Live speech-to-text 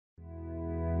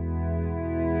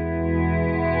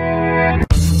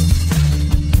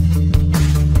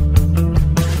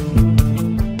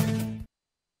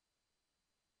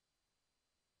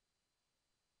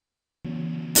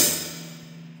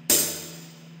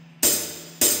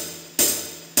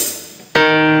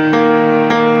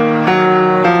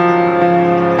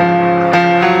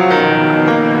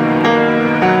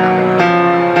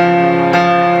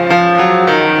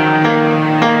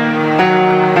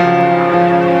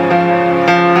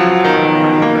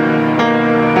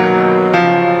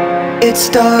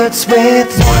starts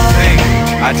with one thing.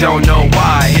 I don't know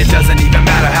why, it doesn't even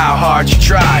matter how hard you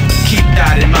try. Keep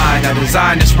that in mind, I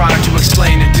designed this rhyme to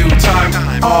explain in due time.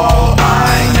 All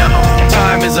I know,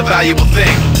 time is a valuable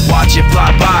thing. Watch it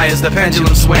fly by as the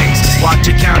pendulum swings. Watch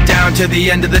it count down to the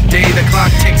end of the day. The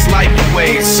clock takes life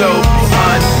away, it's so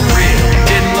unreal.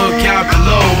 Didn't look out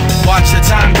below, watch the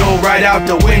time go right out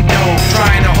the window.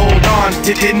 Trying to hold on,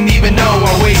 didn't even know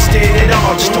I wasted it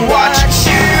all just to watch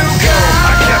you go.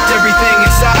 I kept everything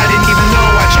inside, didn't even know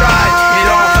I tried. It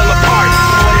all fell apart.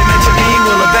 What it meant to me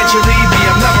will eventually be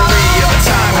a memory of a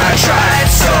time when I tried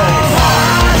so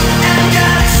hard and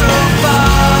got so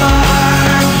far,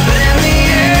 but in the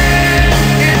end,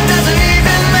 it doesn't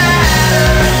even matter.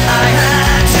 I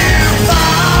had to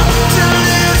fall to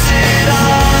lose it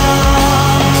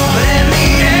all, but in the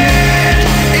end,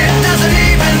 it doesn't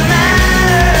even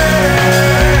matter.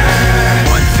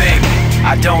 One thing,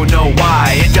 I don't know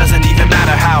why, it doesn't even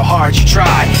matter how hard you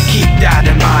try. Keep that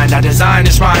in mind, I designed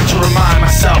this rhyme to remind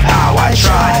myself how I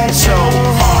tried so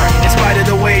hard. In spite of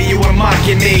the way you were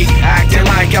mocking me, acting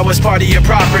like I was part of your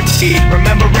property,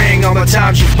 remembering all the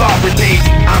times you fought with me.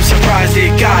 I'm surprised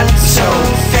it got so.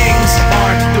 Things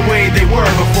aren't the way they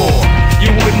were before.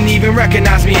 You wouldn't even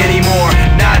recognize me anymore.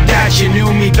 Not that you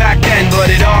knew me back then, but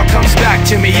it all comes back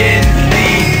to me in the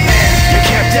end. You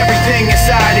kept everything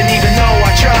inside